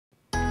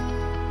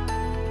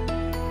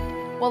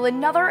Well,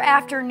 another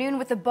afternoon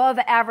with above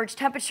average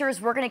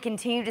temperatures. We're going to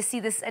continue to see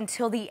this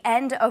until the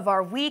end of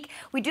our week.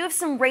 We do have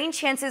some rain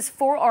chances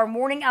for our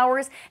morning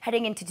hours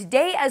heading into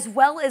today, as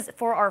well as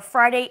for our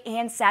Friday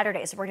and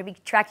Saturday. So we're going to be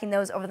tracking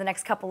those over the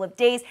next couple of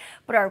days.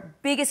 But our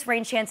biggest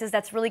rain chances,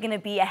 that's really going to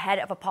be ahead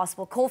of a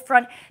possible cold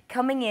front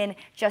coming in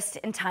just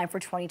in time for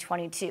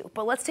 2022.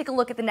 But let's take a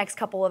look at the next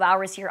couple of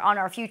hours here on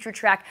our future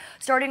track.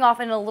 Starting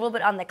off in a little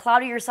bit on the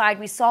cloudier side,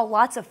 we saw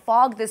lots of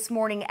fog this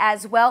morning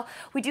as well.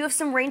 We do have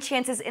some rain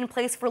chances in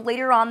place for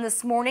later on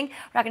this morning.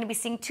 We're not going to be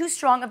seeing too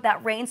strong of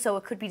that rain, so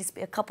it could be just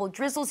a couple of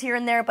drizzles here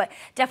and there, but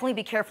definitely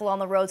be careful on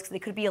the roads because they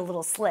could be a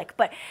little slick.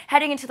 But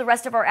heading into the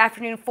rest of our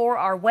afternoon for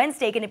our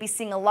Wednesday, going to be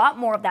seeing a lot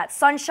more of that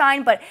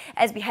sunshine, but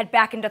as we head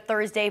back into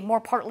Thursday, more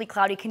partly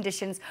cloudy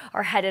conditions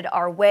are headed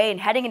our way. And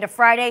heading into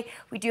Friday,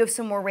 we do have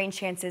some more rain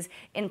chances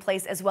in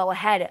place as well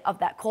ahead of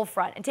that cold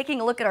front. And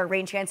taking a look at our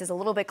rain chances a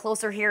little bit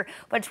closer here,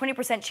 but a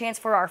 20% chance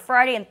for our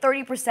Friday and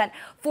 30%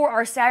 for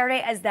our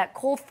Saturday, as that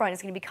cold front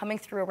is going to be coming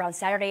through around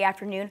Saturday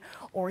afternoon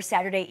or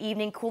Saturday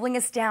evening, cooling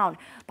us down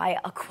by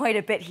quite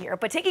a bit here.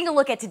 But taking a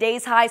look at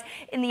today's highs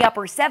in the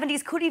upper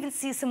 70s, could even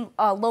see some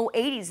low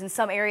 80s in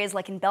some areas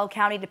like in Bell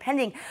County,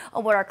 depending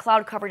on what our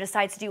cloud cover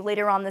decides to do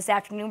later on this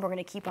afternoon. We're going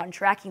to keep on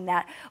tracking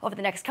that over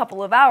the next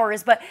couple of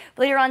hours. But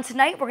later on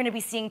tonight, we're going to be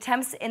seeing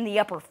temps in the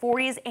upper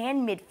 40s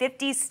and mid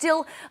 50s,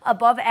 still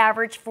above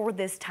average for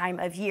this time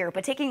of year.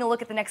 But taking a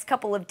look at the next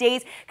couple of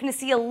days, going to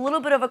see a little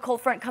bit of a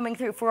cold front coming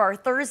through for our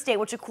Thursday,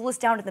 which will cool us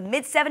down to the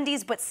mid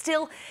 70s, but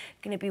still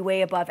going to be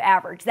way above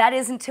average. That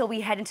is until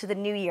we head into the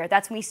new year.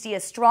 That's when we see a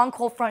strong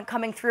cold front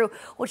coming through,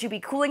 which will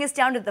be cooling us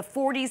down to the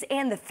 40s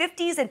and the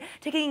 50s. And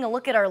taking a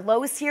look at our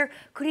lows here,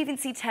 could even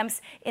see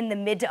temps in the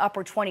mid to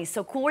upper 20s.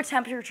 So cooler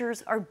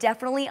temperatures are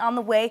definitely on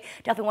the way.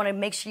 Definitely want to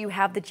make sure you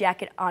have the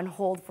jacket on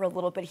hold for a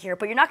little bit here,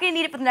 but you're not going to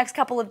need it for the next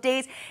couple of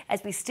days,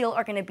 as we still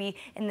are going to be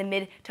in the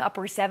mid to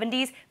upper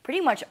 70s pretty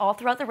much all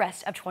throughout the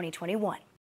rest of 2021.